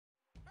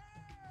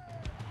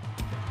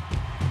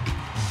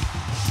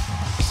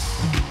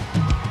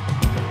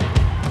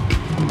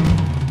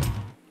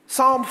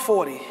Psalm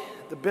 40,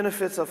 the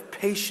benefits of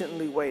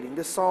patiently waiting.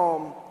 This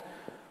psalm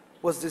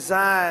was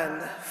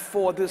designed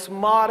for this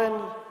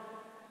modern,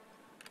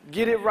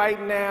 get it right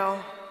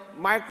now,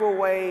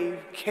 microwave,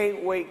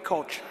 can't wait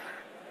culture.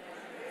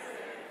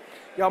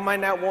 Y'all might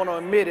not want to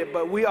admit it,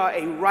 but we are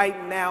a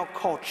right now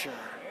culture.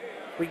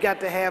 We got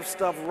to have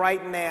stuff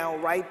right now,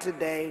 right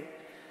today.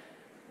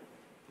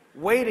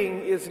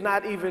 Waiting is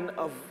not even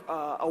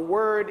a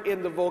word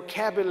in the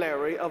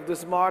vocabulary of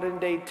this modern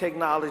day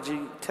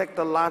technological,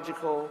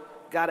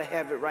 gotta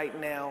have it right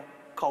now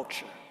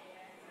culture.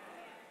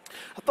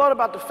 I thought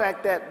about the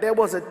fact that there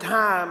was a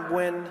time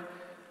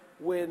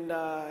when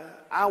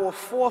our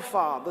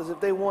forefathers, if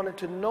they wanted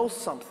to know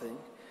something,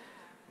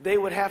 they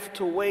would have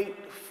to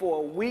wait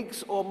for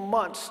weeks or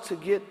months to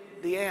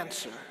get the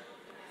answer.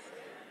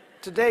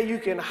 Today you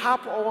can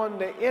hop on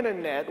the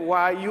internet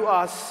while you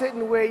are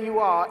sitting where you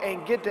are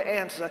and get the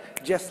answer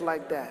just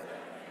like that.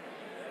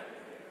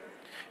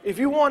 If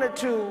you wanted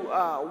to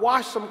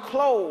wash some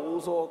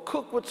clothes or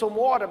cook with some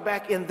water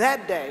back in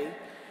that day,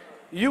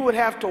 you would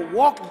have to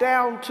walk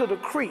down to the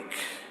creek.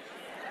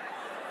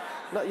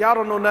 Y'all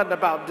don't know nothing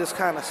about this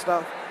kind of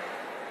stuff.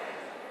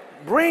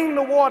 Bring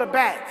the water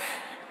back.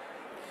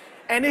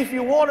 And if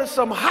you wanted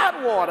some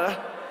hot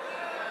water,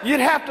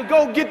 you'd have to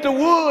go get the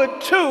wood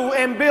too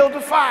and build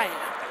a fire.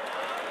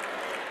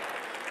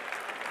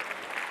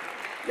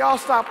 Y'all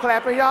stop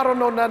clapping. Y'all don't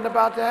know nothing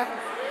about that.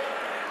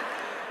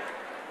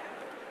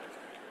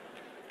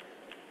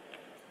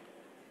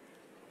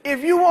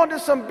 If you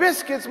wanted some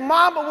biscuits,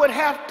 Mama would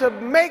have to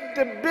make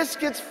the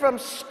biscuits from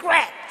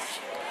scratch.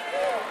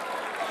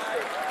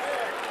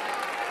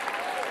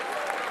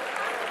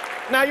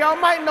 Now y'all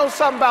might know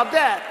something about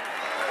that.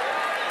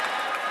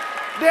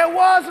 There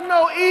was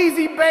no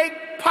easy bake,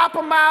 pop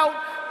them out,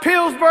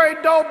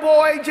 Pillsbury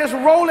Doughboy, just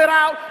roll it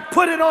out,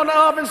 put it on the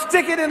oven,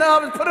 stick it in the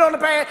oven, put it on the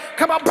pan,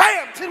 come out,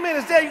 bam, 10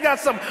 minutes there, you got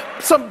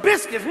some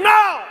biscuits.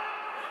 No!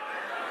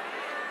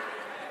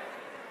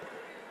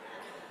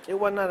 It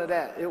wasn't none of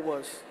that. It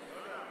was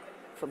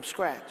from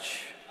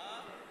scratch.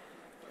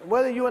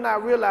 Whether you and I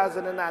realize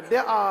it or not,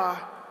 there are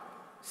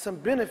some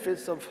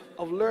benefits of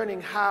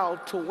learning how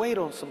to wait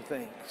on some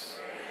things.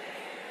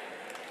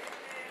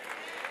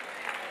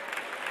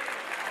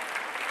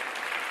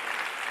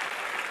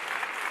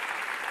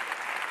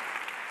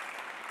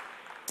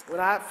 When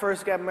I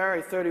first got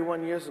married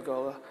 31 years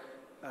ago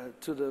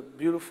to the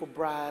beautiful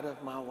bride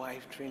of my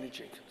wife, Trina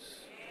Jenkins,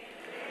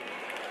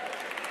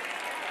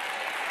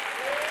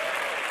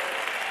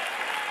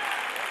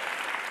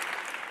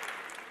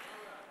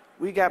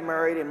 we got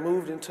married and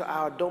moved into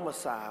our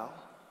domicile,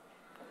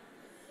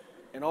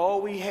 and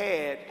all we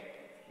had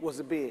was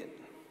a bed.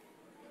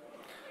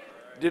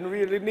 Didn't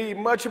really need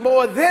much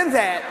more than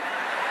that.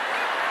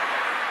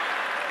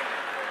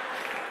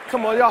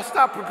 Come on, y'all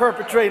stop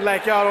perpetrating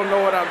like y'all don't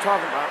know what I'm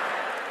talking about.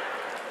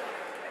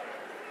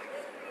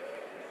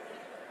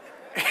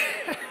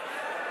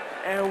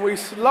 And we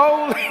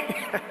slowly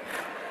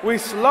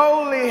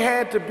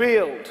had to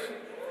build.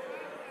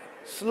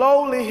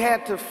 Slowly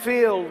had to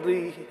fill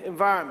the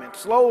environment.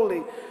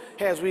 Slowly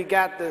as we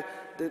got the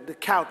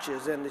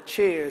couches and the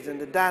chairs and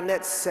the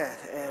dinette set.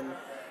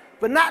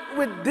 But not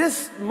with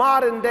this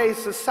modern day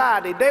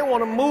society. They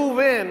want to move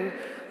in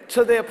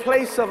to their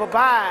place of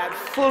abide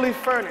fully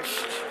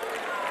furnished.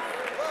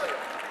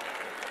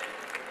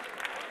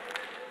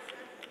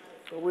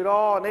 So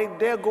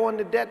they're going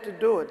to debt to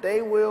do it.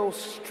 They will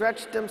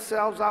stretch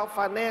themselves out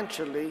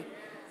financially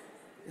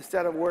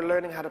instead of we're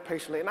learning how to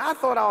patiently. And I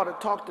thought I ought to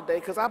talk today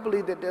because I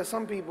believe that there's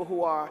some people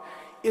who are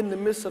in the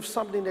midst of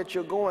something that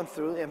you're going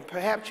through, and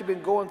perhaps you've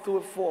been going through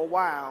it for a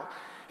while,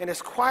 and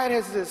as quiet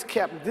as it is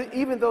kept,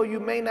 even though you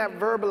may not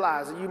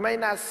verbalize it, you may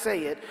not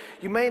say it,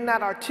 you may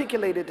not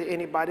articulate it to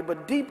anybody,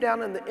 but deep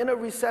down in the inner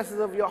recesses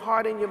of your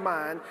heart and your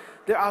mind,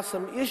 there are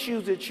some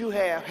issues that you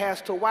have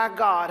as to why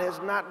God has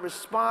not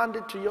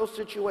responded to your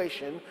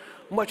situation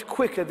much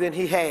quicker than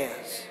he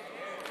has.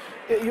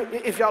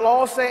 If y'all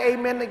all say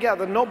amen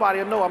together, nobody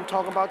will know I'm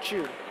talking about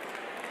you.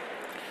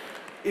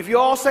 If you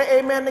all say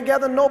amen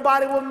together,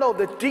 nobody will know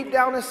that deep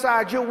down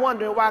inside you're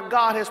wondering why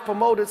God has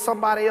promoted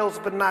somebody else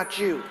but not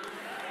you.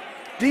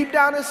 Deep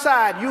down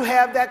inside, you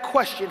have that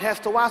question as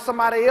to why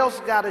somebody else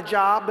got a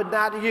job but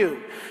not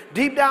you.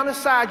 Deep down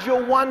inside,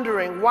 you're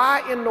wondering,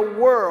 why in the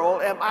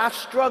world am I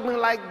struggling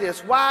like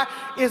this? Why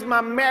is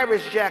my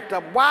marriage jacked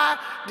up? Why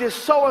did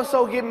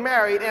so-and-so get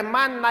married and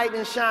my knight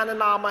in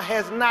shining armor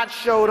has not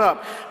showed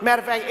up?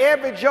 Matter of fact,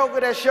 every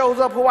joker that shows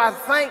up who I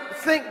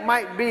think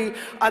might be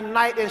a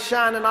knight in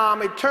shining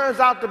armor, it turns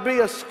out to be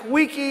a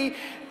squeaky,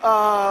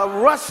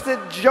 rusted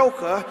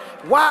joker.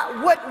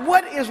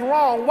 What is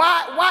wrong?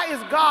 Why is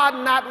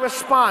God not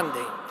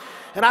responding?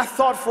 And I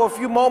thought for a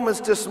few moments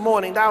this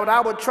morning that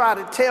I would try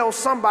to tell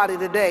somebody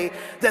today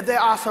that there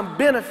are some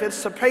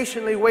benefits to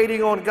patiently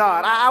waiting on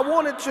God. I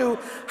wanted to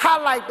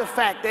highlight the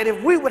fact that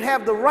if we would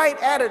have the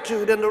right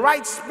attitude and the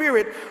right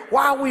spirit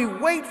while we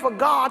wait for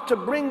God to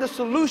bring the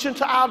solution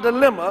to our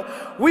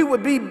dilemma, we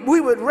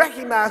would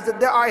recognize that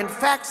there are in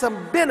fact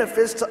some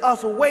benefits to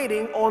us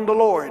waiting on the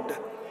Lord.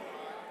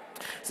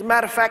 As a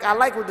matter of fact, I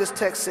like what this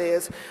text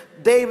says.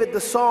 David, the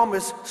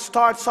psalmist,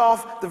 starts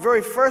off the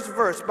very first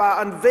verse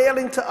by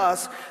unveiling to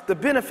us the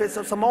benefits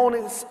of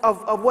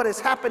of what has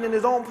happened in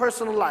his own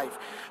personal life.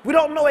 We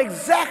don't know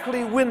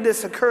exactly when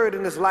this occurred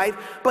in his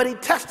life, but he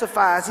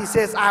testifies. He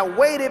says, I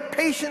waited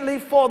patiently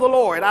for the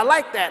Lord. I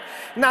like that.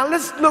 Now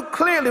let's look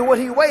clearly what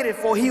he waited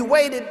for. He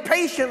waited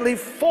patiently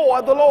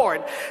for the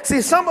Lord.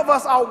 See, some of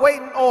us are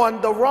waiting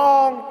on the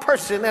wrong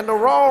person and the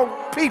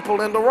wrong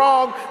people and the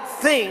wrong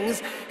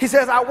things. He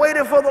says, I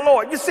waited for the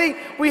Lord. You see,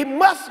 we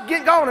must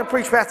get going and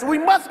preach, Pastor. We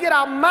must get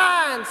our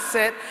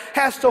mindset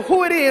as to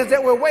who it is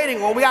that we're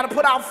waiting on. We got to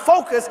put our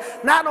focus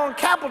not on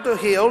Capitol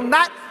Hill,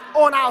 not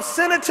on our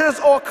senators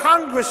or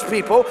Congress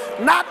people,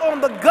 not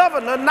on the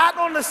governor, not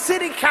on the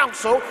city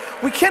council.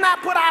 We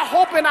cannot put our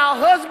hope in our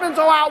husbands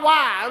or our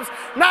wives,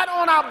 not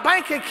on our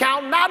bank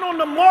account, not on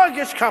the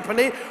mortgage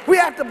company. We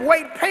have to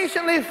wait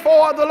patiently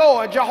for the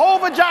Lord,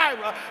 Jehovah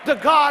Jireh, the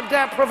God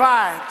that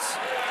provides.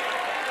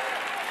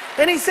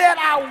 And he said,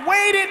 I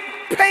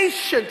waited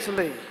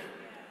patiently.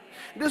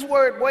 This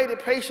word waited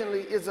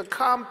patiently is a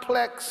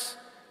complex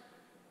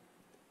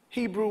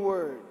Hebrew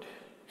word.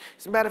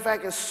 As a matter of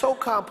fact, it's so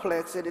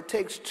complex that it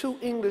takes two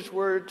English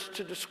words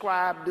to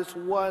describe this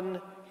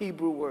one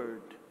Hebrew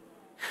word.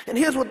 And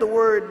here's what the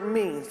word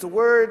means. The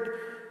word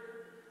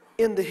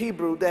in the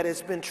Hebrew that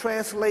has been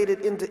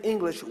translated into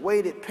English,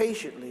 waited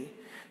patiently,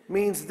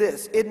 means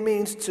this. It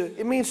means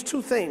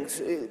two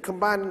things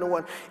combined into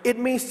one. It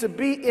means to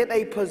be in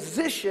a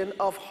position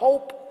of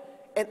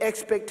hope and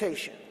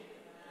expectation.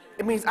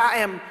 It means I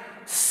am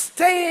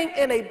staying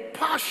in a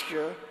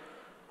posture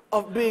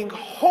of being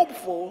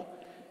hopeful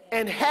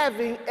and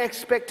having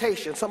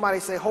expectation. Somebody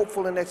say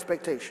hopeful and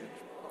expectation.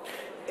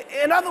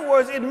 In other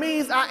words, it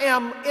means I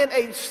am in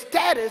a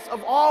status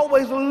of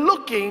always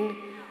looking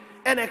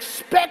and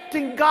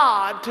expecting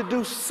God to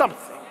do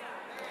something.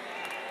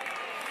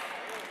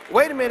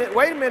 Wait a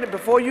minute,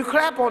 before you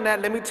clap on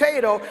that, let me tell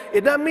you though,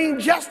 it doesn't mean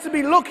just to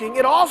be looking.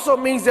 It also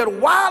means that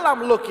while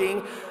I'm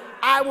looking,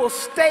 I will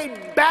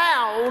stay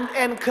bound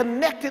and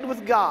connected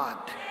with God.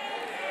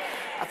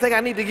 I think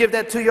I need to give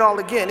that to y'all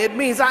again. It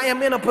means I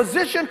am in a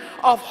position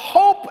of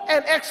hope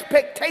and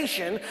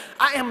expectation.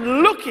 I am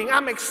looking,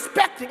 I'm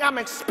expecting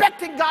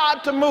God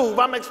to move.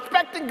 I'm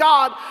expecting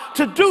God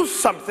to do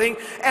something.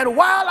 And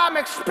while I'm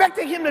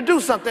expecting him to do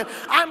something,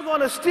 I'm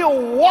going to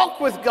still walk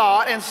with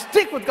God and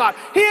stick with God.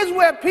 Here's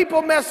where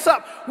people mess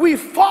up. We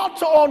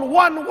falter on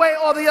one way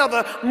or the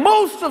other.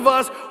 Most of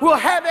us will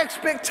have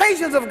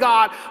expectations of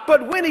God,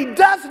 but when he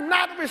does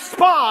not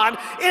respond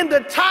in the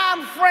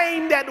time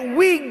frame that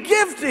we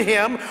give to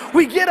him,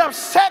 we get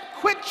upset,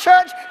 quit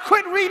church,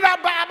 quit reading our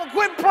Bible,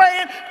 quit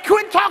praying,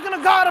 quit talking to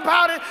God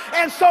about it,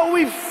 and so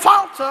we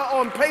falter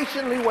on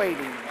patiently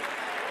waiting.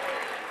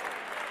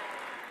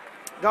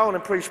 Go on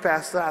and preach,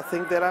 Pastor. I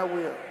think that I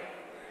will.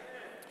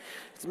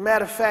 As a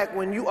matter of fact,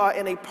 when you are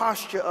in a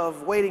posture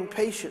of waiting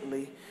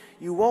patiently,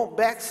 you won't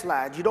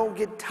backslide. You don't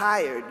get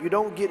tired. You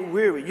don't get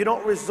weary. You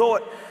don't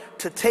resort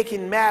to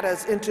taking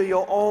matters into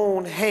your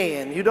own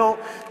hand. You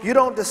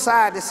don't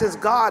decide that since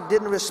God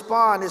didn't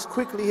respond as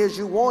quickly as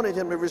you wanted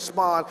him to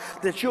respond,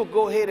 that you'll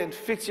go ahead and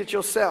fix it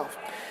yourself.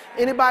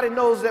 Anybody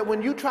knows that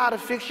when you try to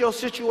fix your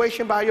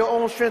situation by your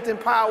own strength and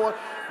power,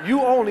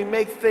 you only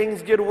make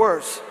things get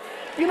worse.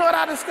 You know what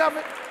I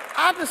discovered?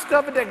 I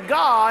discovered that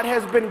God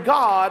has been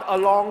God a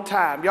long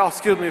time. Y'all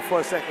excuse me for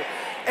a second.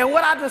 And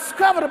what I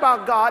discovered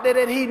about God is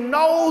that he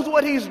knows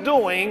what he's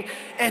doing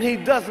and he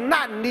does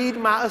not need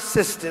my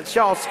assistance.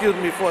 Y'all excuse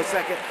me for a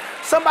second.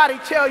 Somebody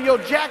tell your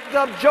jacked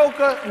up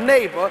joker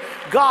neighbor,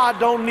 God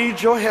don't need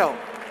your help.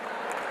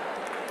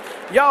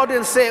 Y'all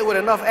didn't say it with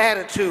enough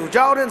attitude.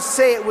 Y'all didn't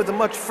say it with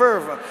much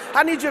fervor.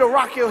 I need you to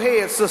rock your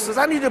head, sisters.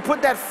 I need you to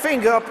put that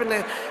finger up in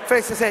their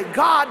face and say,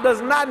 God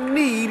does not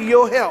need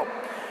your help.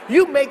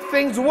 You make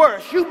things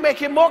worse. You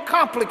make it more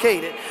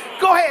complicated.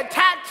 Go ahead,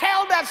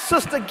 tell that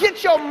sister,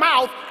 get your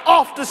mouth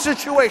off the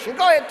situation.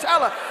 Go ahead,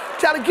 tell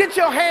her, get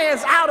your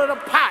hands out of the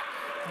pot.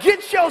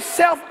 Get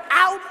yourself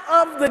out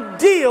of the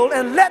deal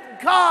and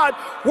let God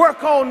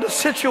work on the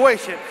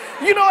situation.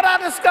 You know what I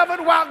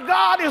discovered? While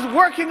God is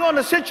working on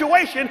the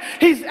situation,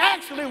 he's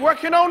actually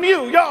working on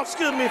you. Y'all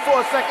excuse me for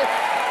a second.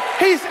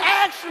 He's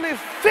actually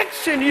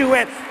fixing you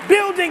and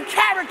building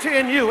character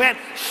in you and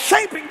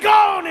shaping. Go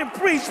on and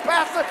preach,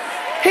 Pastor.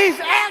 He's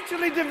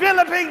actually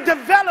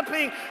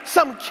developing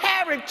some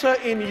character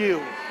in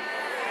you.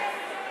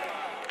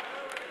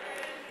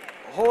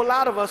 A whole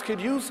lot of us could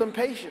use some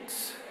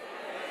patience.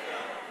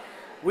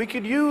 We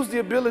could use the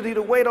ability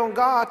to wait on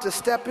God to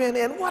step in.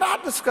 And what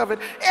I discovered,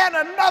 and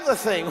another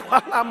thing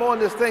while I'm on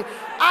this thing,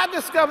 I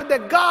discovered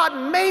that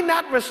God may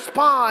not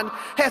respond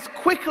as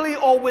quickly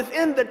or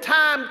within the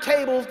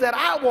timetables that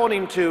I want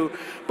him to.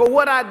 But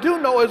what I do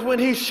know is when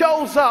he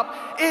shows up,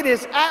 it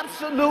is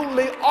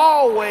absolutely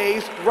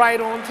always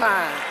right on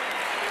time.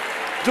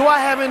 Do I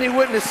have any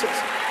witnesses?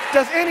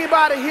 Does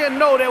anybody here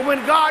know that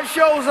when God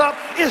shows up,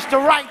 it's the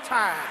right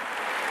time?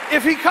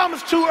 If he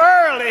comes too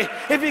early,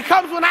 if he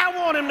comes when I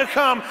want him to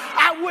come,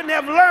 I wouldn't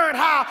have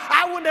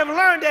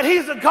learned that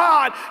he's a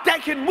God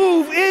that can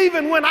move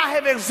even when I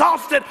have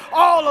exhausted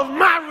all of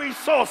my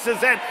resources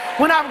and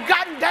when I've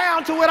gotten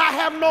down to it, I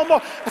have no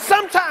more.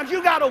 Sometimes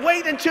you got to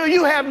wait until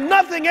you have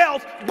nothing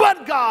else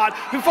but God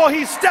before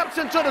he steps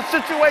into the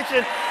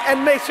situation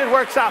and makes it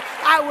work out.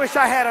 I wish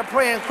I had a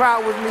praying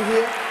crowd with me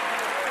here.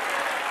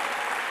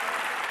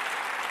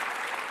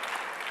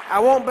 I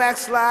won't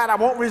backslide. I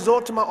won't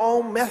resort to my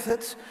own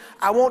methods.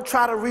 I won't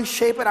try to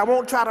reshape it. I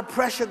won't try to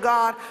pressure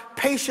God.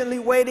 Patiently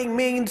waiting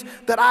means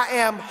that I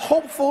am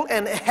hopeful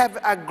and have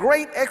a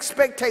great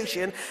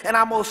expectation, and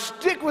I'm going to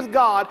stick with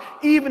God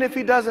even if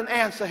he doesn't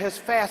answer as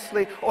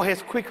fastly or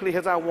as quickly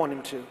as I want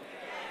him to.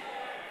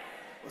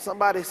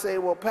 Somebody say,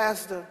 well,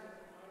 Pastor,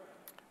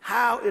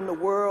 how in the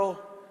world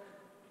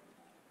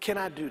can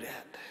I do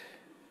that?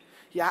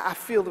 Yeah, I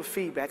feel the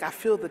feedback. I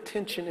feel the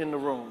tension in the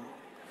room.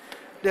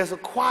 There's a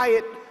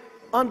quiet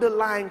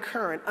underlying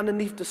current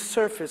underneath the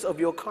surface of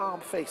your calm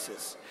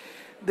faces.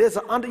 There's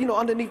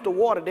underneath the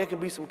water, there can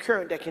be some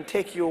current that can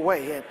take you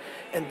away.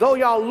 And though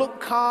y'all look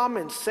calm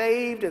and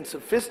saved and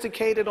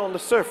sophisticated on the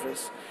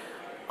surface,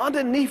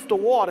 underneath the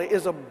water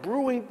is a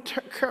brewing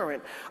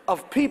current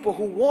of people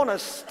who want to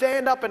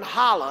stand up and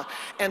holler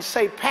and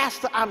say,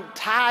 Pastor, I'm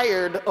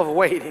tired of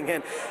waiting.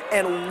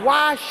 And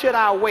why should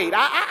I wait?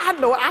 I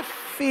know, I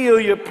feel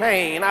your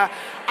pain.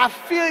 I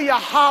feel you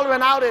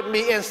hollering out at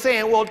me and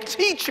saying, well,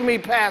 teach me,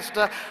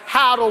 Pastor,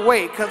 how to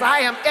wait, because I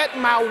am at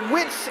my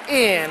wit's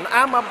end.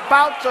 I'm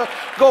about to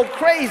go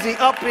crazy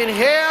up in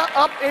here.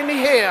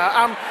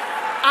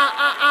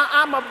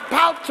 I'm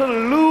about to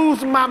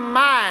lose my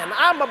mind.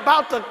 I'm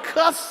about to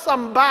cuss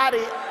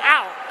somebody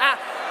out.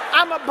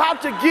 I'm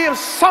about to give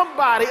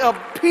somebody a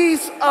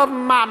piece of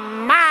my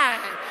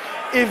mind.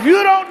 If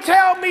you don't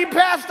tell me,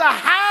 Pastor,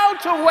 how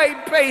to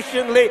wait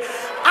patiently,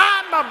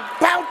 I'm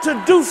about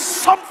to do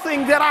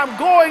something that I'm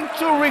going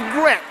to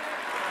regret.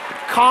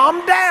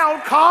 Calm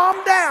down,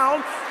 calm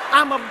down.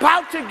 I'm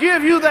about to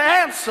give you the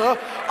answer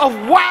of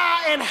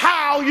why and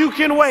how you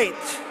can wait.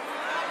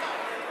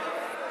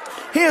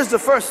 Here's the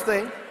first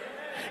thing.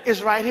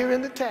 It's right here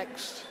in the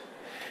text.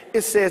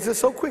 It says it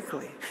so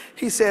quickly.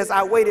 He says,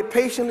 I waited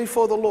patiently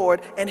for the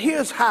Lord, and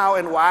here's how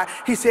and why.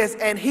 He says,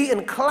 and he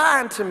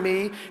inclined to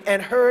me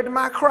and heard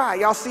my cry.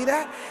 Y'all see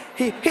that?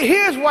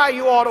 Here's why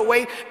you ought to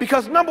wait,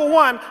 because number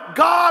one,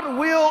 God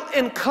will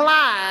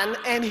incline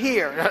and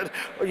hear.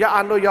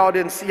 I know y'all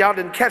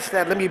didn't catch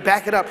that. Let me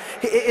back it up.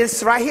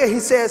 It's right here. He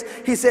says,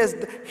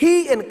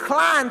 he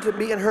inclined to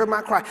me and heard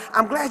my cry.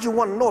 I'm glad you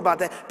want to know about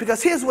that,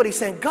 because here's what he's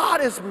saying.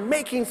 God is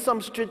making some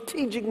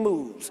strategic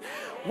moves.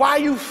 While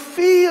you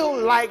feel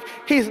like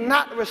he's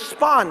not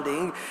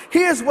responding,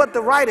 here's what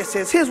the writer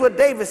says. Here's what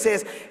David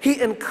says.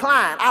 He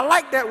inclined. I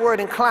like that word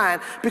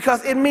incline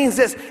because it means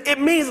this. It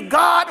means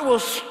God will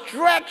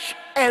stretch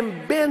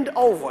and bend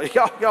over.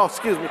 Y'all,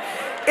 excuse me.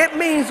 It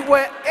means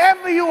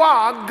wherever you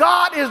are,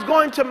 God is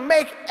going to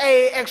make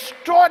an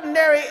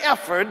extraordinary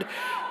effort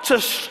to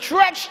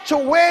stretch to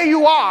where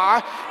you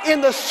are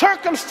in the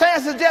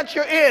circumstances that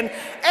you're in.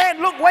 And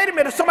look, wait a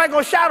minute, somebody's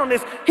going to shout on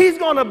this. He's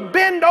going to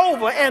bend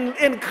over and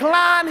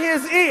incline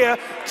his ear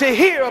to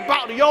hear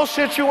about your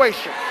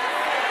situation.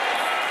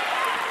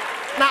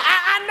 Now,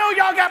 I know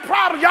y'all got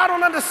problems. Y'all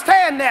don't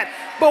understand that.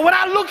 But when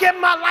I look at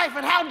my life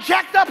and how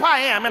jacked up I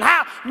am and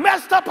how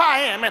messed up I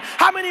am and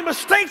how many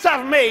mistakes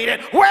I've made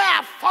and where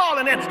I've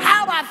fallen and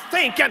how I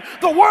think and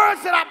the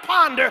words that I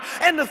ponder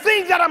and the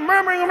things that are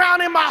murmuring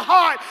around in my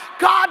heart,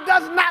 God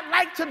does not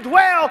like to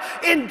dwell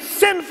in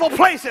sinful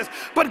places.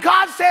 But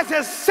God says,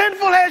 as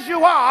sinful as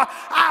you are,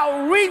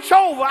 I'll reach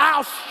over,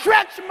 I'll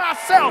stretch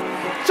myself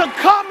to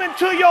come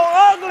into your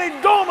ugly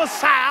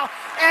domicile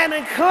and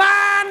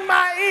incline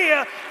my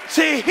ear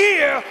to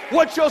hear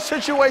what your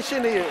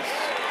situation is.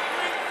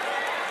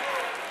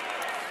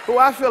 Oh,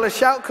 I feel a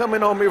shout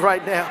coming on me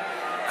right now.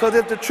 Because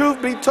if the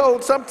truth be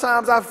told,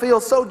 sometimes I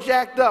feel so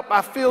jacked up,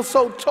 I feel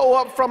so tore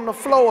up from the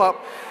flow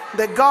up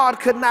that God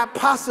could not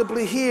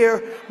possibly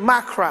hear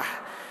my cry.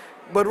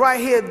 But right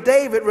here,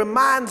 David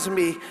reminds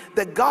me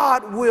that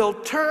God will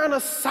turn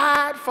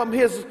aside from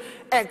his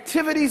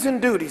activities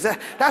and duties.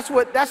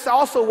 That's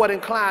also what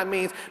incline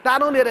means.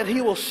 Not only that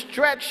he will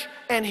stretch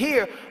and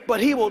hear, but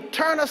he will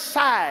turn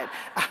aside.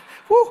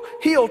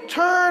 He'll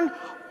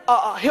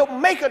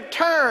make a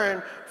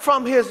turn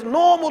from his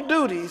normal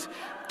duties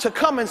to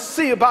come and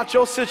see about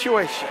your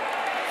situation.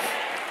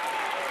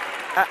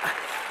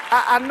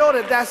 I know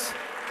that's,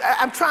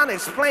 I'm trying to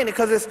explain it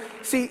because it's,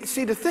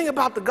 see, the thing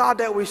about the God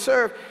that we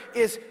serve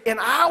is, in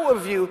our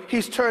view,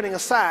 he's turning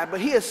aside,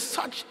 but he is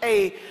such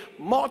a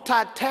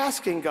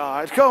multitasking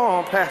God, go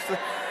on, Pastor,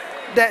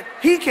 that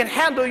he can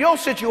handle your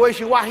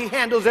situation while he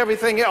handles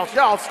everything else.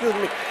 Y'all, excuse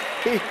me.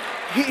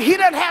 He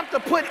doesn't have to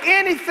put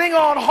anything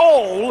on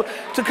hold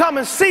to come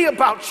and see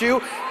about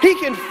you. He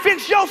can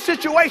fix your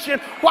situation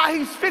while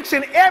he's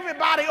fixing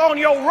everybody on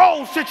your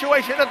road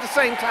situation at the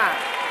same time.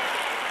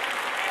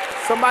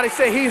 Somebody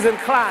say he's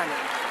inclining.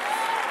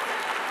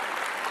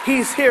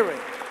 He's hearing.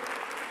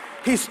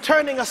 He's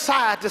turning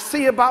aside to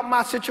see about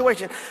my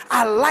situation.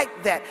 I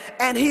like that.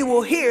 And he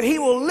will hear, he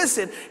will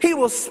listen, he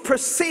will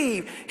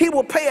perceive, he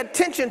will pay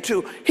attention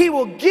to, he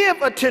will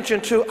give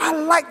attention to. I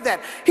like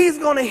that. He's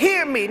going to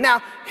hear me.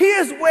 Now,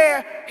 here's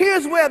where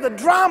the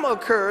drama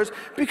occurs,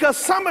 because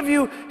some of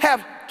you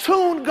have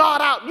tuned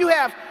God out. You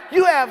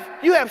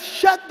have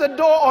shut the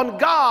door on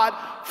God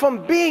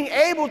from being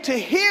able to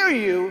hear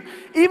you,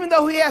 even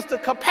though he has the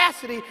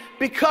capacity,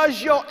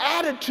 because your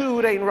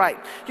attitude ain't right.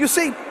 You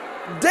see,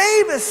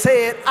 David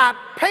said, I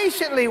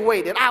patiently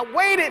waited. I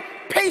waited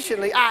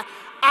patiently. I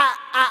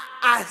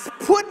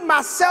put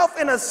myself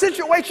in a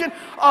situation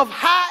of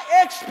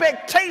high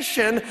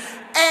expectation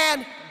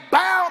and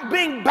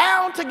being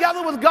bound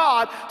together with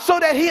God so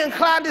that he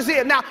inclined his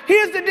ear. Now,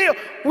 here's the deal.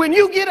 When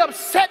you get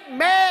upset,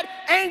 mad,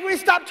 angry,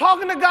 stop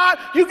talking to God,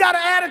 you got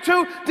an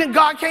attitude, then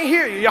God can't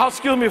hear you. Y'all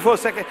excuse me for a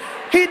second.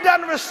 He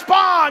doesn't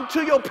respond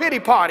to your pity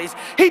parties.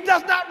 He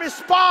does not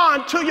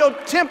respond to your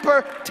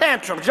temper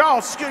tantrums.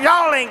 Y'all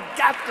ain't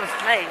got to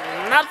say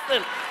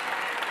nothing.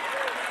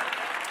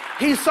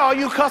 He saw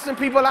you cussing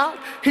people out.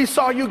 He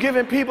saw you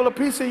giving people a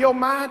piece of your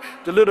mind,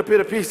 the little bit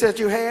of peace that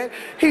you had.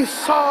 He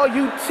saw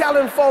you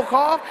telling folk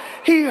off.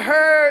 He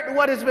heard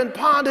what has been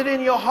pondered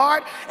in your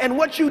heart. And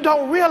what you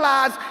don't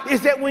realize is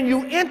that when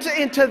you enter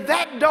into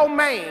that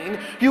domain,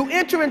 you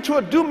enter into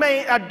a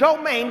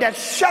domain that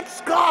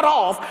shuts God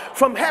off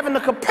from having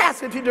the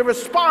capacity to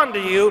respond to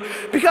you.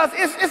 Because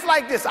it's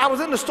like this. I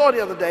was in the store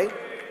the other day.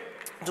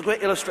 It's a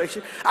great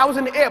illustration. I was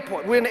in the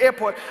airport. We're in the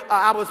airport.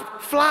 I was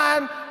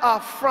flying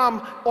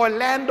from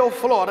Orlando,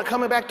 Florida,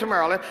 coming back to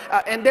Maryland,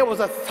 and there was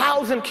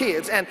 1,000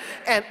 kids. And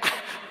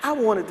I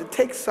wanted to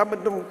take some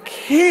of them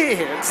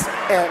kids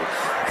and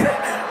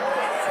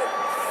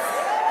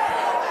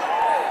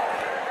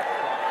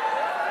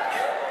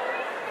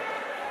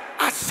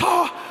I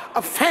saw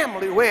a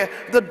family where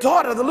the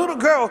daughter, the little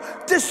girl,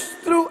 just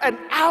threw an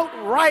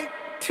outright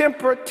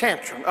temper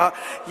tantrum.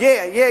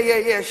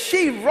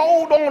 She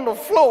rolled on the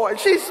floor and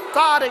she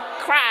started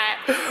crying.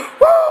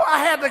 Woo, I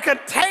had to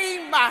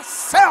contain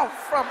myself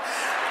from.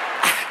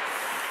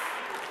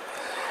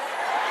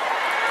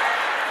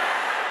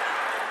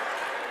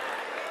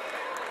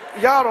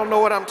 Y'all don't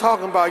know what I'm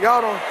talking about. Y'all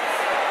don't.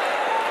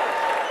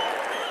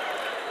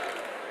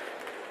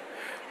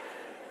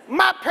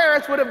 My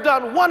parents would have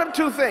done one of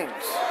two things.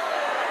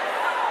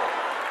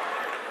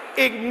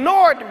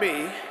 Ignored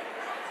me.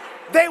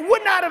 They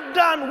would not have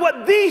done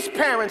what these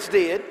parents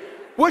did,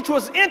 which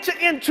was enter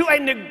into a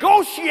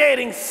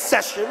negotiating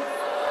session.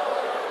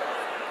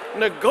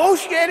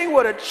 Negotiating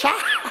with a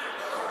child.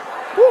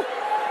 Woo.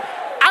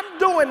 I'm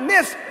doing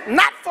this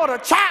not for the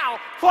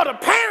child, for the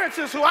parents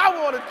is who I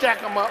want to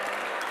jack them up.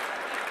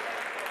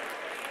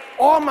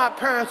 Or my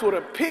parents would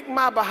have picked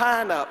my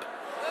behind up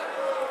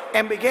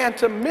and began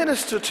to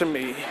minister to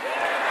me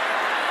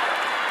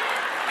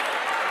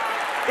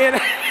in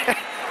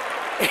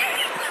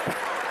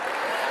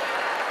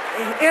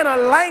a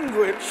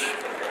language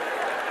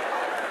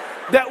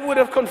that would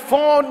have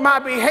conformed my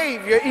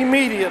behavior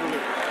immediately.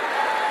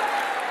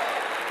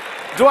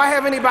 Do I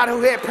have anybody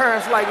who had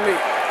parents like me?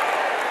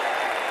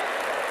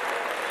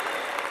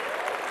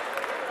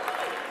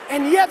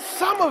 And yet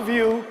some of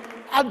you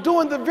are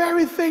doing the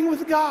very thing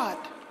with God.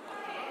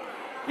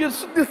 You're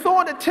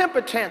throwing a temper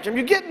tantrum.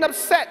 You're getting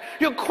upset.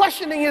 You're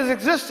questioning his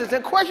existence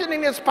and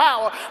questioning his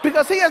power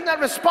because he has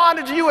not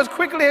responded to you as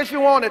quickly as you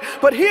wanted.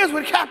 But here's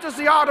what captures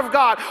the heart of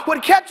God.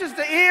 What captures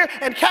the ear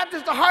and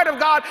captures the heart of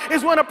God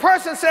is when a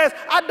person says,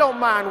 I don't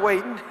mind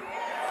waiting.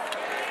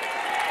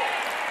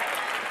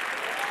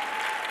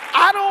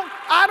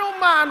 I don't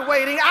mind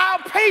waiting. I'll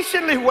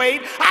patiently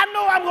wait. I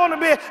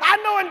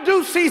know in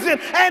due season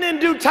and in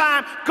due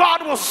time,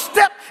 God will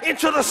step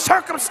into the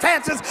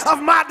circumstances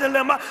of my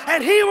dilemma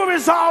and he will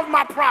resolve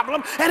my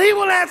problem and he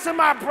will answer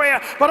my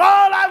prayer. But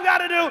all I've got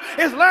to do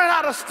is learn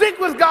how to stick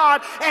with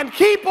God and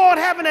keep on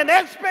having an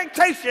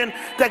expectation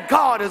that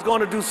God is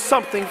going to do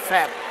something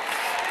fabulous.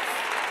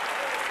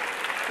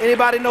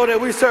 Anybody know that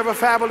we serve a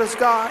fabulous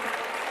God?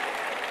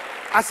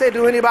 I say,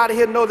 do anybody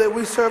here know that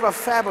we serve a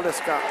fabulous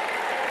God?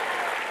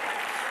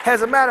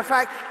 As a matter of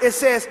fact, it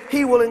says,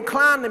 he will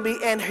incline to me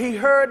and he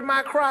heard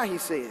my cry, he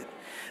said.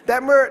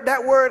 That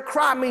word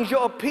cry means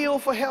your appeal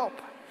for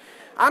help.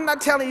 I'm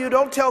not telling you,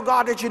 don't tell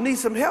God that you need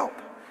some help,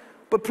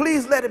 but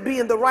please let it be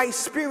in the right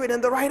spirit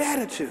and the right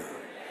attitude.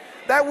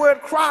 That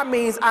word cry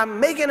means I'm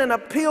making an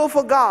appeal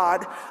for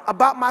God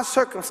about my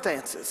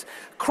circumstances.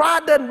 Cry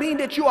doesn't mean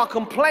that you are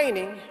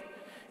complaining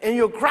and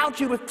you're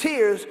grouchy with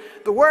tears.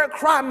 The word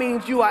cry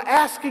means you are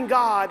asking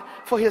God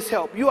for his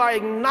help. You are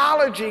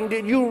acknowledging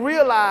that you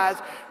realize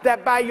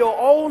that by your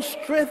own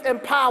strength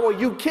and power,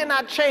 you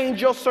cannot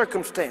change your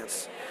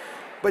circumstance.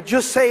 But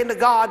you're saying to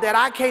God that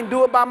I can't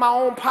do it by my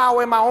own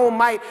power and my own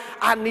might.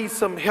 I need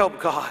some help,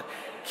 God.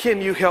 Can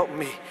you help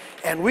me?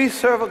 And we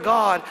serve a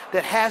God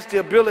that has the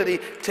ability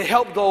to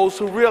help those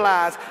who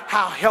realize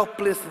how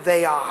helpless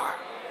they are.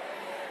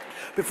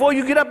 Before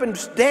you get up and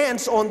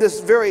dance on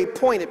this very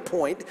pointed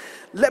point,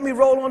 let me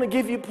roll on and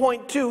give you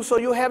point two so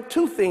you'll have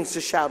two things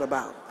to shout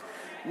about.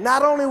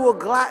 Not only will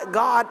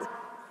God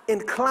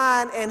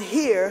incline and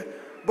hear,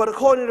 but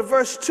according to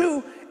verse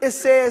 2, it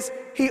says,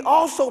 he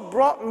also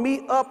brought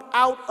me up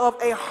out of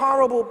a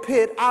horrible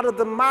pit, out of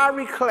the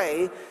miry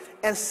clay,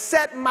 and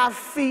set my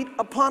feet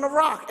upon a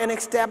rock and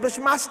established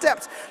my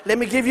steps. Let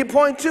me give you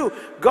point 2.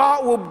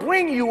 God will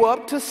bring you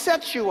up to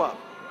set you up.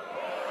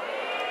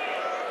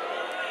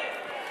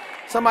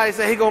 Somebody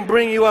say, he's going to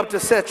bring you up to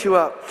set you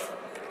up.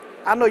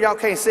 I know y'all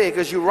can't say it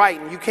because you're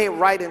writing. You can't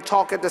write and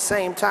talk at the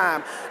same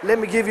time. Let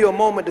me give you a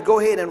moment to go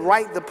ahead and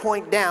write the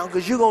point down,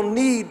 because you're going to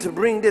need to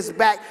bring this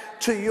back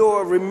to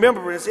your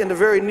remembrance in the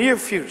very near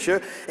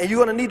future. And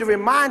you're going to need to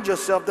remind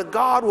yourself that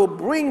God will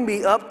bring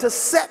me up to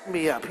set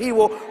me up. He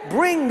will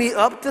bring me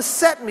up to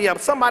set me up.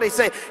 Somebody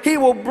say, he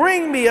will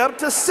bring me up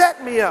to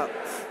set me up.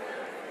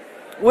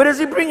 What is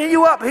he bringing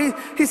you up?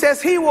 He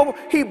says he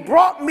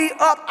brought me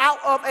up out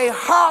of a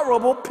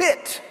horrible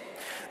pit.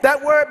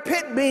 That word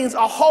pit means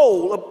a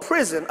hole, a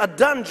prison, a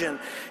dungeon.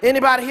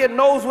 Anybody here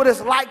knows what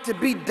it's like to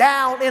be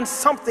down in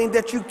something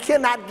that you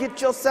cannot get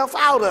yourself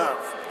out of?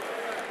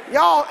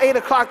 Y'all 8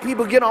 o'clock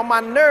people get on my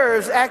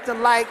nerves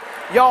acting like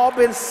y'all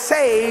been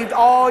saved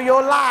all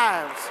your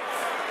lives.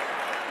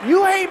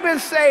 You ain't been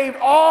saved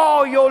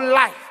all your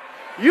life.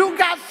 You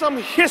got some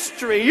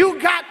history.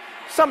 You got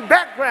some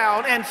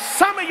background, and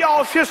some of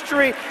y'all's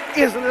history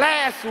is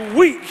last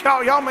week.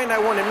 Y'all may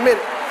not want to admit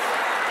it.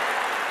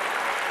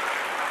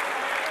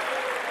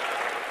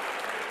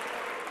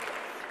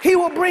 He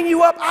will bring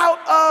you up out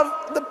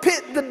of the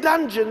pit, the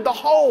dungeon, the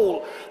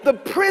hole, the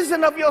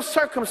prison of your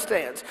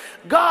circumstance.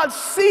 God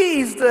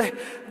sees the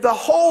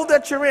hole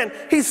that you're in.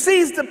 He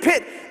sees the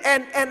pit.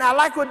 And I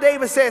like what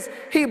David says,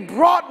 he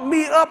brought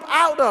me up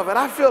out of it.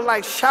 I feel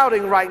like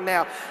shouting right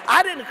now.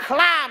 I didn't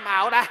climb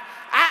out.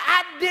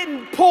 I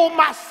didn't pull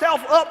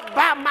myself up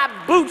by my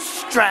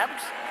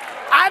bootstraps.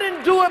 I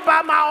didn't do it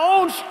by my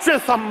own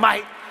strength or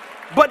might.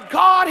 But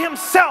God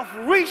himself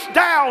reached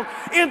down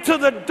into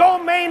the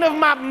domain of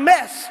my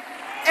mess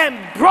and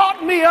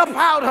brought me up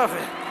out of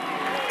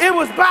it. It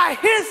was by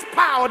his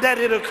power that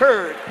it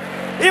occurred.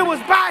 It was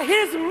by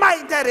his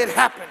might that it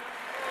happened.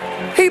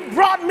 He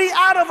brought me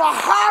out of a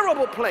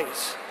horrible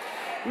place.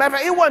 Matter of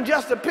fact, it wasn't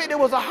just a pit, it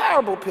was a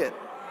horrible pit.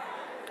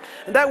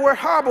 And that word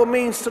horrible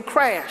means to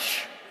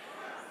crash,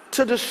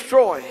 to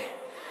destroy.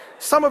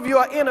 Some of you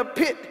are in a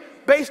pit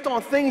based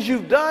on things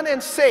you've done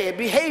and said,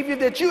 behavior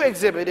that you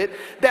exhibited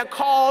that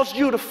caused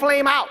you to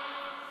flame out,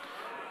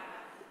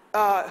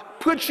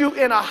 put you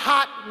in a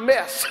hot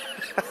mess.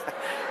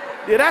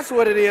 Yeah, that's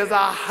what it is, a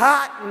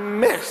hot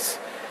mess.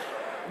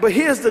 But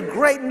here's the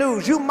great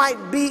news. You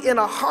might be in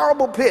a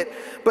horrible pit,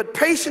 but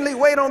patiently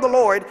wait on the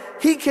Lord.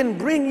 He can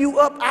bring you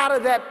up out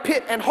of that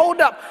pit. And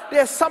hold up,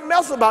 there's something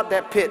else about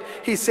that pit.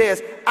 He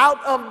says,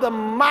 out of the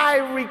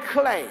miry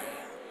clay.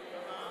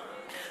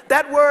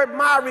 That word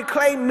miry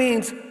clay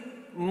means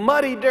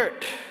muddy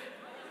dirt.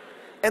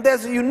 And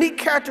there's a unique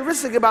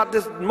characteristic about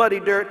this muddy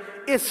dirt.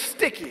 It's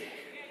sticky.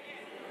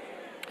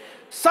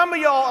 Some of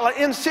y'all are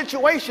in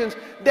situations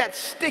that's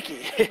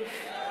sticky.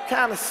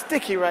 Kind of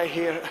sticky right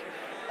here.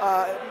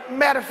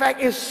 Matter of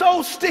fact, it's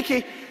so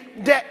sticky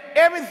that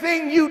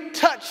everything you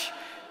touch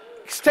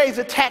stays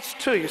attached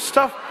to you.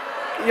 Stuff,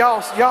 y'all.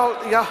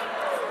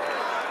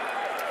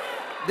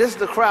 This is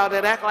the crowd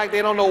that act like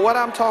they don't know what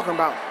I'm talking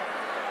about.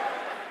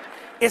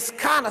 It's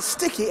kind of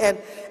sticky, and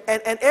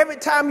every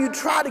time you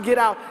try to get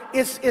out,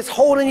 it's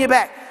holding you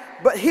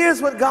back. But here's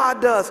what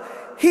God does.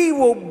 He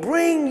will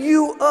bring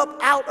you up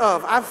out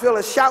of. I feel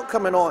a shout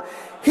coming on.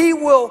 He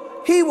will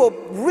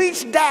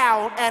reach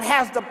down and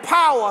has the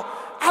power.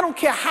 I don't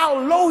care how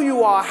low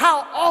you are,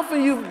 how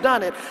often you've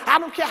done it. I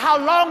don't care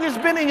how long it's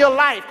been in your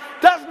life.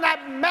 Does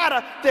not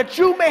matter that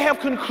you may have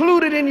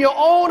concluded in your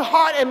own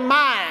heart and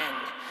mind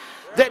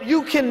that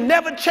you can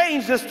never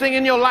change this thing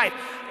in your life.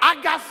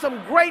 I got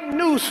some great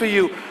news for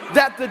you,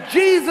 that the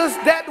Jesus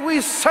that we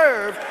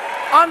serve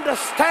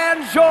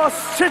understands your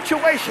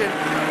situation,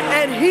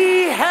 and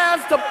he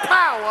has the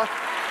power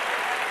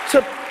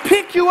to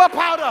pick you up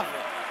out of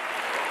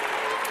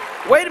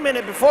it. Wait a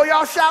minute, before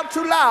y'all shout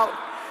too loud.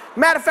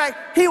 Matter of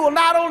fact, he will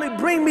not only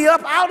bring me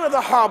up out of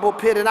the horrible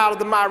pit and out of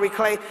the miry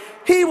clay,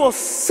 he will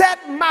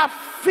set my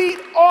feet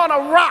on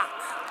a rock.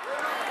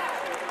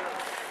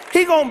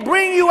 He's going to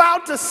bring you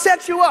out to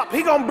set you up.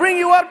 He's going to bring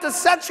you up to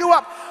set you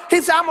up. He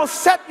said, I'm going to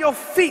set your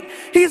feet.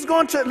 He's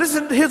going to,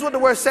 listen, here's what the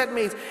word set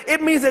means.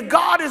 It means that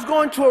God is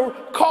going to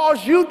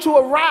cause you to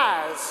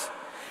arise.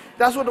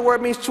 That's what the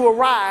word means, to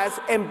arise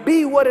and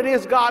be what it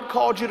is God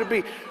called you to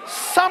be.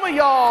 Some of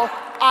y'all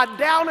are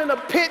down in a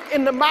pit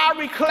in the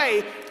miry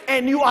clay,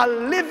 and you are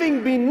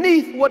living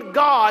beneath what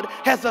God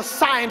has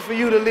assigned for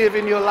you to live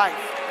in your life.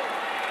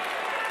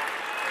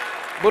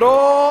 But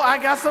oh, I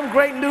got some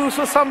great news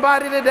for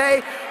somebody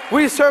today.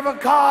 We serve a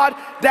God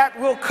that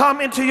will come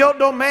into your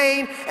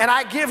domain, and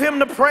I give him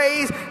the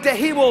praise that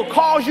he will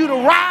cause you to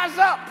rise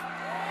up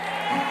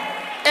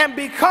and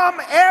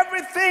become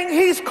everything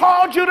he's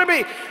called you to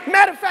be.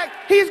 Matter of fact,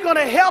 he's going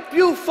to help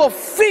you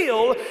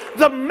fulfill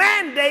the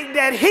mandate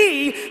that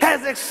he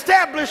has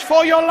established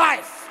for your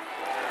life.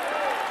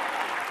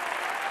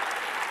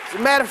 As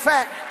a matter of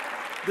fact,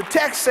 the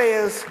text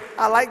says,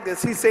 I like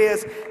this. He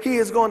says he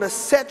is going to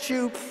set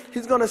you,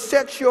 he's going to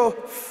set your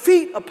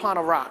feet upon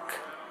a rock.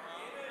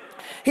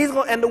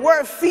 And the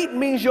word feet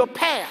means your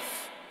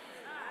path,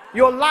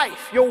 your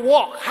life, your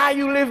walk, how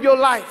you live your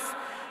life.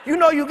 You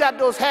know you got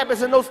those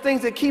habits and those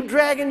things that keep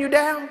dragging you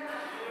down.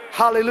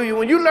 Hallelujah.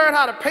 When you learn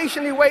how to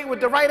patiently wait with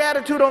the right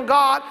attitude on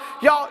God,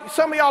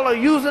 some of y'all are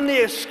using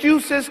the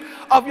excuses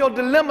of your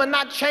dilemma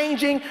not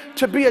changing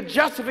to be a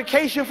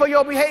justification for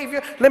your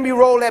behavior. Let me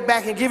roll that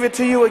back and give it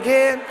to you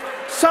again.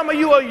 Some of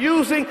you are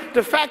using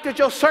the fact that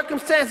your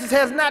circumstances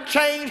has not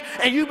changed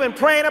and you've been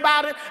praying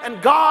about it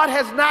and God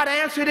has not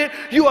answered it.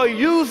 You are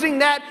using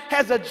that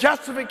as a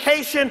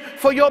justification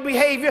for your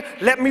behavior.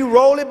 Let me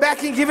roll it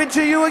back and give it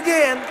to you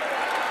again.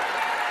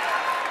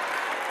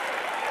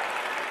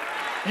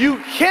 You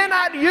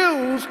cannot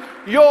use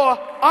your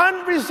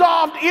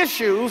unresolved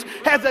issues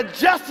as a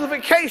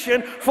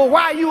justification for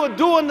why you are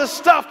doing the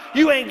stuff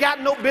you ain't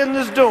got no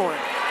business doing.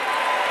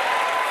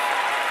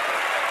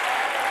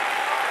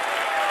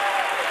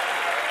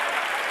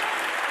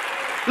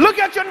 Look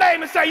at your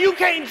neighbor and say, you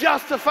can't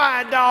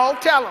justify it,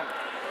 dog. Tell him.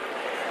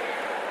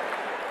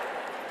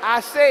 I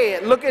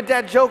said, look at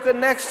that joker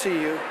next to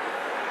you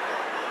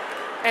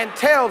and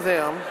tell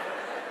them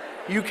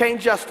you can't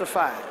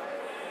justify it.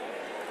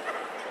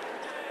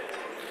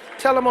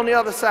 Tell them on the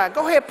other side,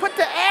 go ahead, put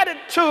the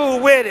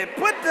attitude with it.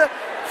 Put the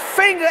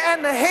finger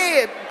and the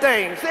head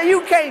thing. Say,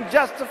 you can't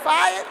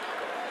justify it.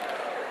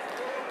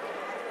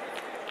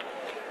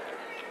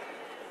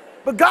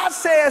 But God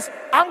says,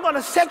 I'm going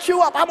to set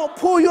you up. I'm going to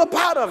pull you up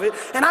out of it.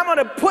 And I'm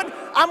going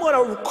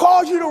to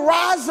cause you to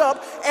rise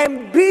up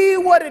and be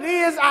what it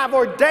is I've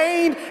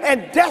ordained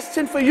and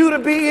destined for you to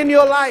be in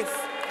your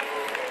life.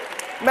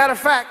 Matter of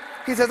fact,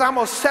 he says, I'm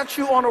going to set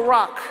you on a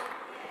rock.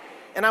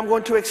 And I'm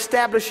going to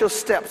establish your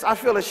steps. I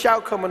feel a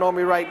shout coming on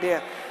me right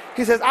there.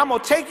 He says, I'm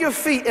going to take your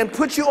feet and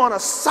put you on a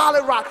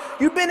solid rock.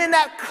 You've been in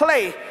that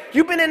clay.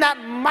 You've been in that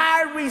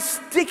miry,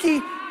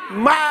 sticky,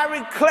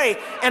 miry clay.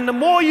 And the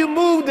more you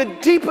move, the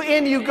deeper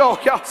in you go.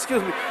 Y'all,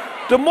 excuse me.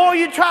 The more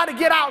you try to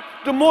get out,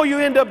 the more you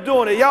end up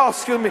doing it. Y'all,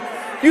 excuse me.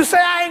 You say,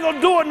 I ain't going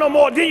to do it no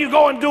more. Then you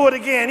go and do it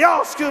again.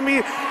 Y'all, excuse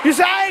me. You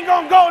say, I ain't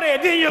going to go there.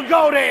 Then you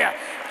go there.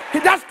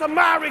 That's the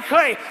miry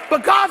clay.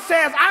 But God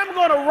says, I'm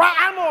going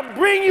to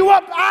bring you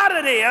up out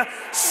of there,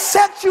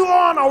 set you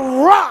on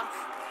a rock,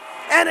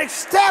 and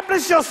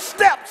establish your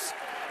steps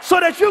so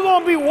that you're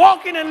going to be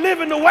walking and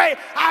living the way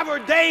I've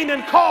ordained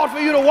and called for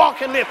you to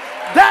walk and live.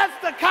 That's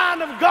the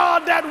kind of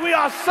God that we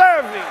are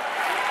serving.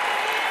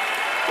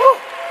 Whew.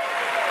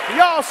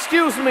 Y'all,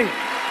 excuse me.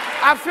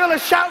 I feel a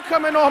shout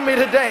coming on me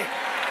today.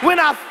 When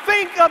I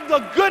think of the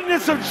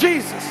goodness of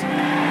Jesus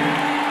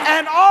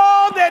and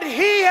all that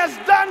he has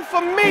done for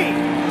me,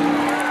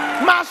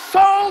 my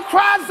soul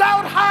cries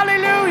out,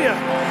 hallelujah.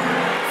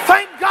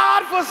 Thank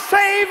God for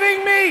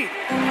saving me.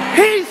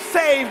 He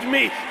saved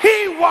me.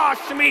 He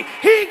washed me.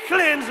 He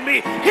cleansed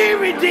me. He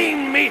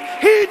redeemed me.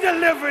 He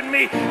delivered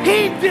me.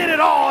 He did it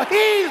all.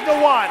 He's the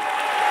one.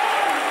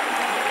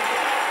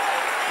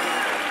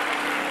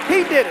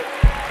 He did it.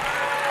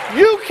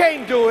 You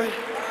can't do it.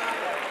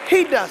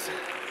 He does it.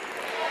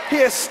 He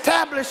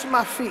established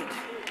my feet,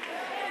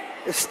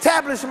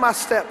 established my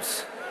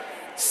steps,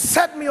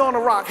 set me on a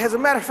rock. As a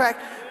matter of fact,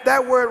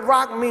 that word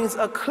rock means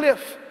a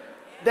cliff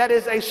that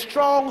is a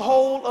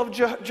stronghold of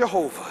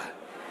Jehovah.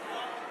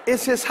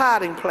 It's his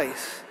hiding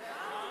place.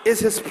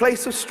 It's his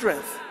place of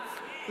strength.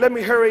 Let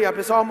me hurry up.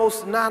 It's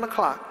almost 9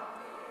 o'clock.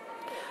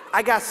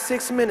 I got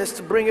 6 minutes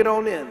to bring it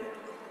on in.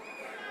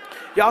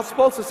 Y'all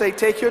supposed to say,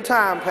 take your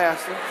time,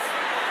 Pastor.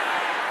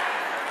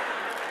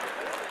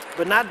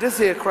 But not this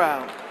here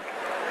crowd.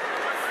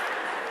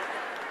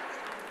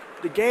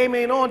 The game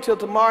ain't on till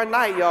tomorrow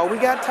night, y'all. We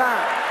got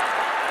time.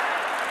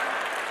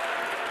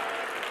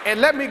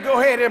 And let me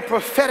go ahead and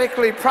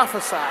prophetically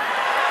prophesy.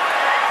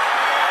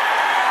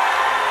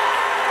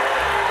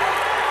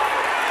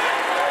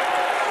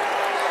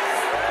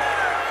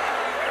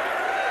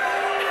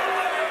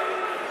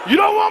 You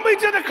don't want me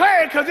to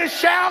declare it because it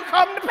shall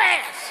come to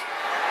pass.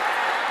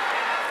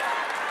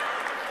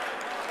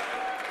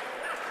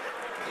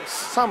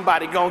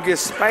 Somebody gonna get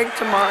spanked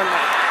tomorrow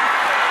night.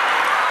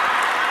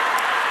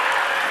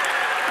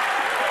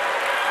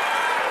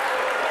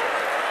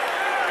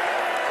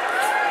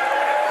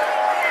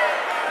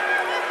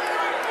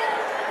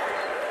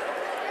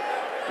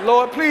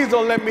 Lord, please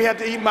don't let me have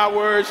to eat my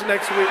words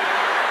next week.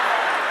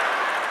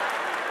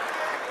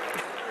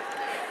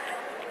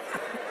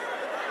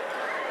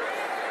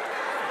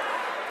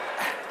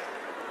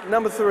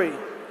 Number 3.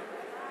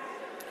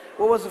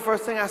 What was the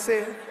first thing I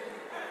said?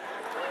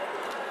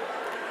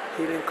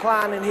 He didn't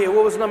incline in here.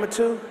 What was number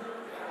 2?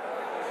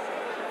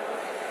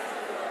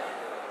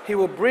 He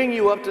will bring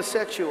you up to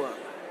set you up.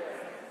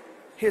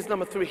 Here's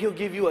number 3. He'll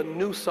give you a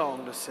new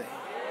song to sing.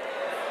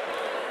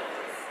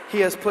 He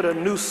has put a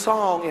new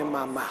song in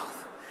my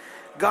mouth.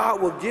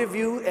 God will give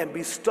you and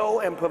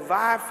bestow and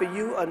provide for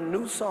you a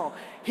new song.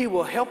 He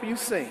will help you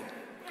sing.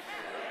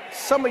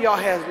 Some of y'all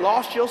has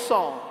lost your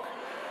song,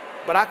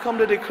 but I come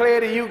to declare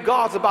to you,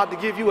 God's about to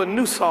give you a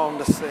new song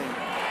to sing.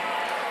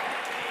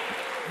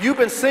 You've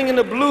been singing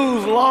the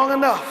blues long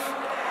enough.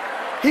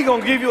 He's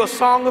going to give you a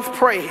song of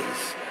praise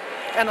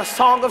and a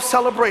song of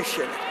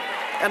celebration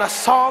and a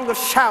song of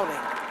shouting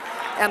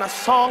and a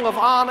song of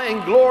honor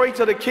and glory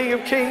to the King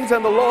of Kings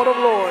and the Lord of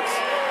Lords.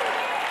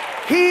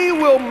 He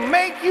will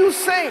make you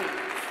sing.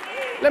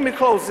 Let me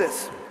close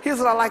this. Here's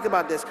what I like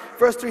about this.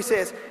 Verse 3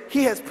 says,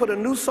 he has put a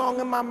new song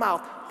in my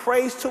mouth,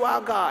 praise to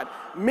our God.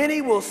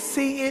 Many will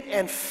see it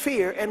and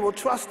fear and will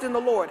trust in the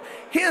Lord.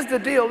 Here's the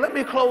deal. Let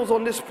me close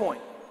on this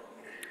point.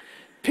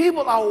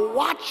 People are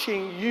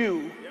watching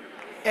you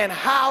and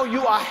how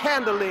you are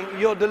handling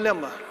your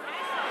dilemma.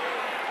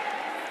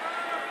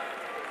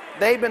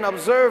 They've been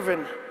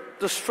observing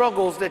the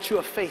struggles that you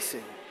are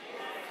facing.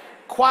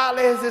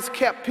 Quietly as it's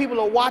kept, people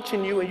are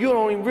watching you and you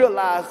don't even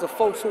realize the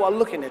folks who are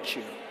looking at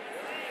you.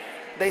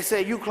 They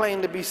say, you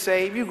claim to be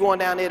saved. You're going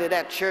down there to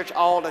that church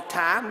all the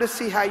time. Let's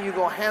see how you're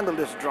going to handle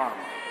this drama.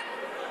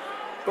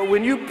 But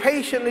when you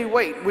patiently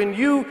wait, when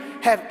you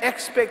have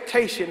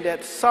expectation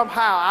that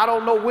somehow, I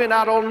don't know when,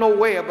 I don't know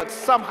where, but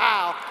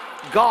somehow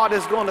God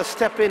is going to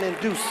step in and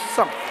do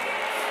something.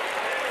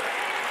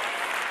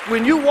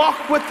 When you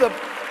walk with the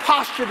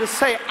posture to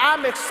say,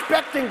 I'm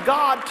expecting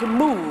God to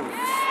move.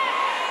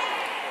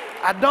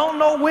 I don't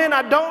know when,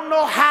 I don't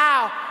know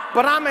how,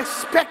 but I'm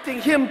expecting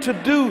him to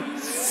do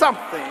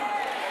something.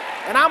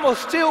 And I'm going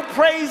to still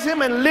praise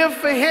him and live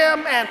for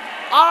him and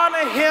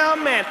honor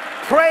him and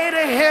pray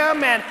to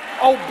him and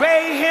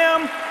obey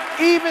him,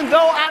 even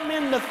though I'm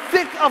in the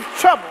thick of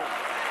trouble.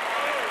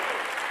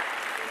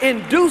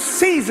 In due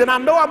season, I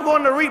know I'm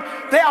going to reap.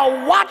 They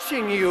are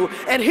watching you.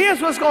 And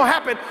here's what's going to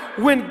happen.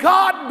 When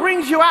God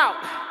brings you out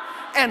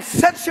and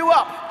sets you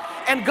up,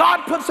 and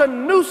God puts a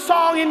new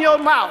song in your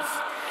mouth,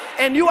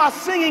 and you are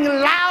singing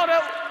louder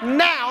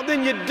now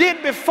than you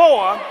did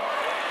before,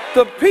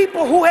 the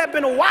people who have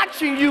been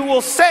watching you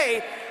will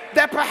say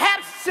that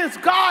perhaps since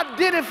God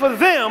did it for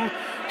them,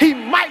 he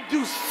might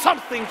do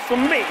something for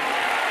me.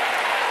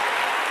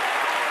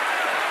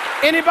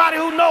 Anybody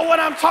who know what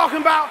I'm talking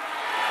about?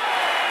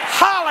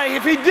 Holler.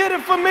 If he did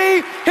it for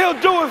me, he'll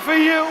do it for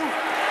you.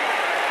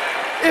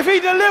 If he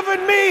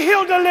delivered me,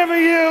 he'll deliver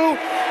you.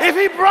 If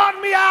he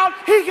brought me out,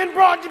 he can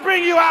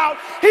bring you out.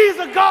 He's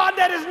a God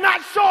that is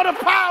not short of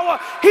power.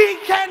 He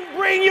can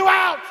bring you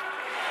out.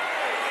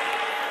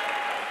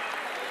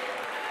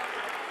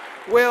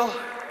 Well,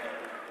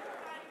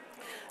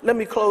 let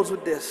me close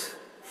with this.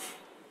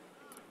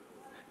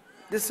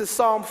 This is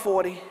Psalm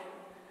 40.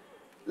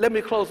 Let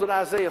me close with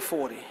Isaiah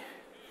 40.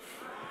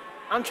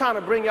 I'm trying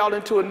to bring y'all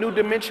into a new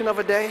dimension of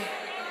a day.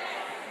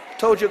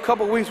 Told you a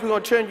couple weeks we're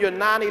going to turn your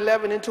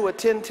 9/11 into a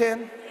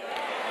 10/10.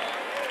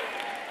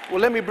 Well,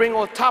 let me bring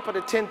on top of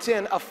the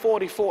 10/10 a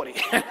 40/40.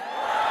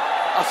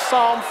 A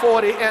Psalm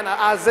 40 and an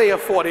Isaiah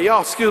 40.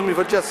 Y'all excuse me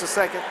for just a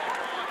second.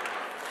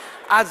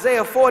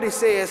 Isaiah 40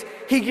 says,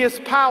 he gives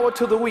power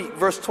to the weak,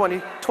 verse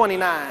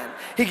 29.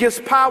 He gives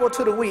power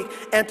to the weak,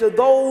 and to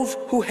those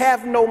who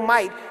have no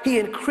might, he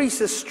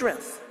increases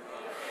strength.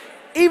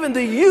 Even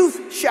the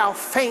youth shall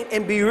faint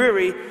and be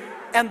weary,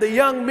 and the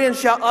young men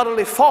shall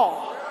utterly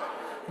fall.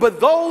 But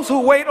those who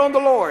wait on the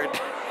Lord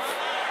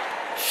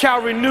shall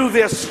renew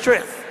their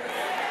strength.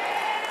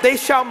 They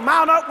shall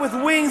mount up with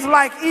wings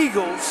like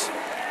eagles.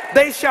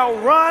 They shall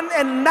run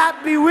and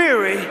not be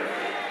weary.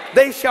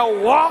 They shall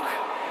walk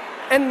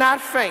and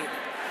not faint.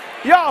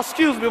 Y'all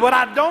excuse me, but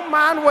I don't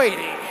mind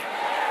waiting.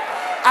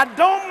 I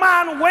don't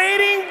mind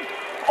waiting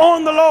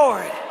on the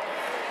Lord.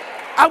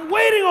 I'm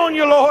waiting on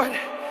you, Lord,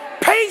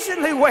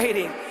 patiently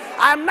waiting.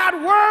 I'm not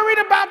worried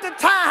about the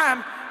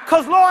time,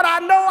 because, Lord, I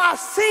know I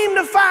seem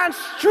to find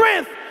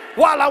strength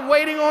while I'm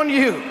waiting on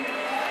you.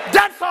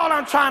 That's all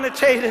I'm trying to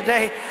tell you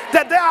today,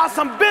 that there are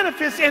some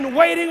benefits in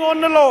waiting on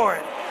the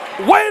Lord.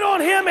 Wait on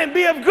him and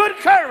be of good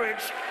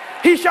courage.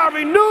 He shall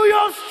renew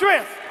your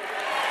strength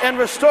and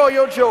restore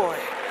your joy.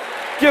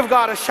 Give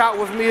God a shout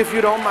with me if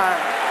you don't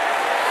mind.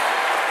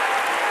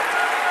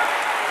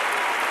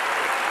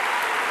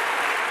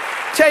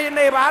 Tell your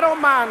neighbor, I don't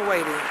mind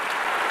waiting.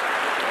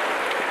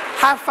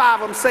 High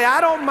five them, say,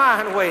 I don't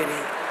mind waiting.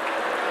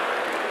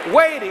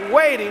 Waiting,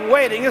 waiting,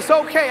 waiting. It's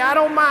okay, I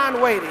don't mind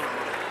waiting.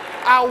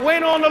 I'll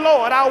wait on the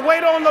Lord. I'll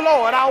wait on the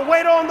Lord. I'll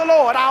wait on the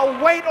Lord.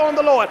 I'll wait on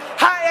the Lord.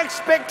 High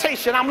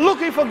expectation. I'm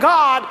looking for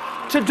God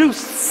to do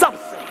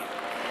something.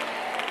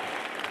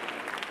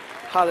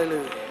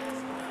 Hallelujah.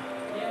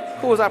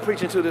 Who was I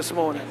preaching to this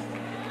morning?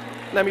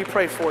 Let me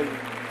pray for you.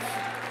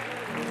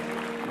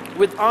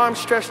 With arms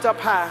stretched up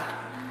high,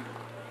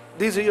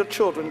 these are your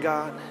children,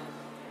 God.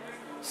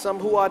 Some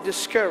who are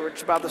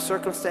discouraged by the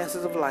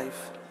circumstances of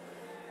life,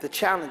 the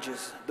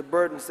challenges, the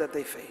burdens that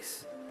they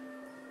face.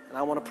 And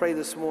I want to pray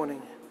this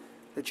morning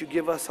that you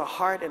give us a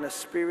heart and a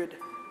spirit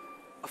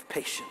of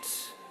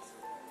patience.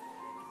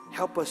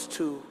 Help us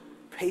to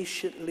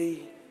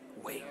patiently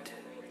wait.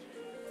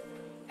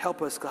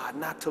 Help us, God,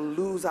 not to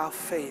lose our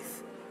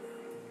faith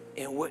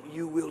in what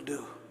you will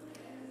do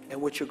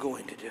and what you're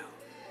going to do.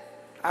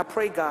 I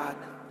pray, God,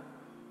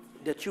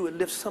 that you would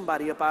lift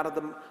somebody up out of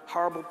the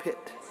horrible pit,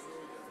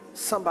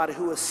 somebody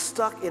who is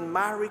stuck in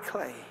miry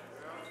clay,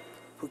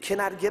 who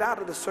cannot get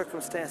out of the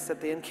circumstance that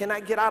they're in,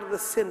 cannot get out of the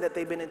sin that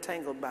they've been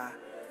entangled by.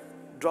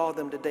 Draw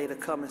them today to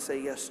come and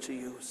say yes to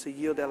you, to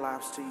yield their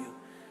lives to you.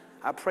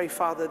 I pray,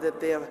 Father, that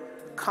their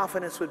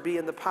confidence would be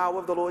in the power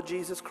of the Lord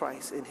Jesus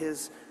Christ, in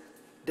his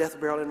death,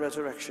 burial, and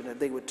resurrection, that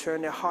they would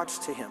turn their hearts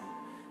to him,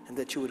 and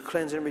that you would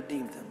cleanse and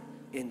redeem them.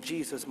 In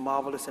Jesus'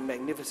 marvelous and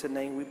magnificent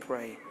name we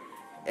pray.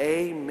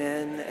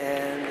 Amen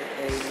and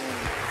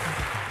amen.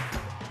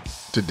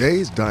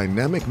 Today's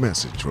dynamic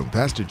message from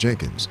Pastor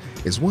Jenkins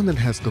is one that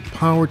has the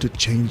power to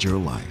change your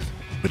life,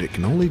 but it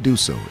can only do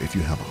so if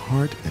you have a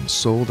heart and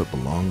soul that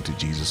belong to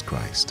Jesus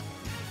Christ.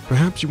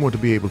 Perhaps you want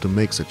to be able to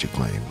make such a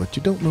claim, but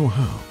you don't know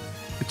how.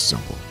 It's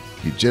simple.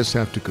 You just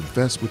have to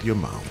confess with your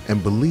mouth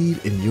and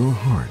believe in your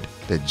heart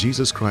that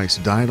Jesus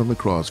Christ died on the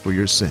cross for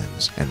your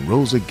sins and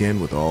rose again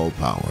with all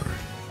power.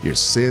 Your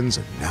sins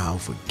are now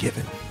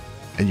forgiven,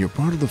 and you're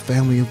part of the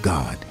family of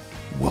God.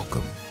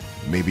 Welcome.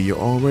 Maybe you're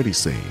already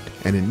saved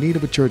and in need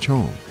of a church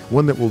home,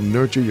 one that will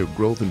nurture your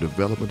growth and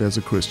development as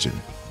a Christian.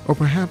 Or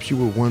perhaps you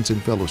were once in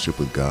fellowship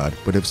with God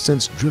but have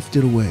since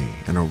drifted away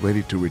and are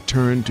ready to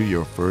return to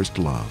your first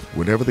love.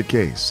 Whatever the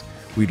case,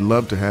 we'd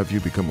love to have you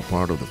become a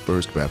part of the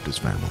First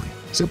Baptist family.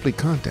 Simply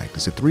contact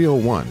us at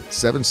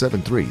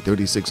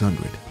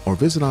 301-773-3600 or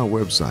visit our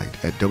website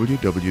at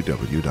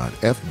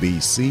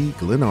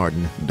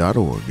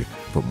www.fbcglenarden.org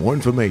for more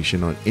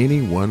information on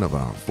any one of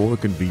our 4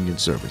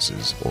 convenient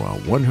services or our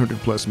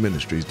 100-plus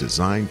ministries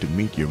designed to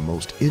meet your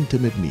most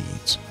intimate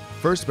needs.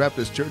 First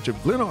Baptist Church of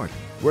Glenarden,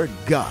 where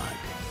God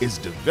is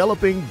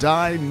developing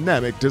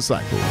dynamic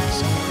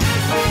disciples.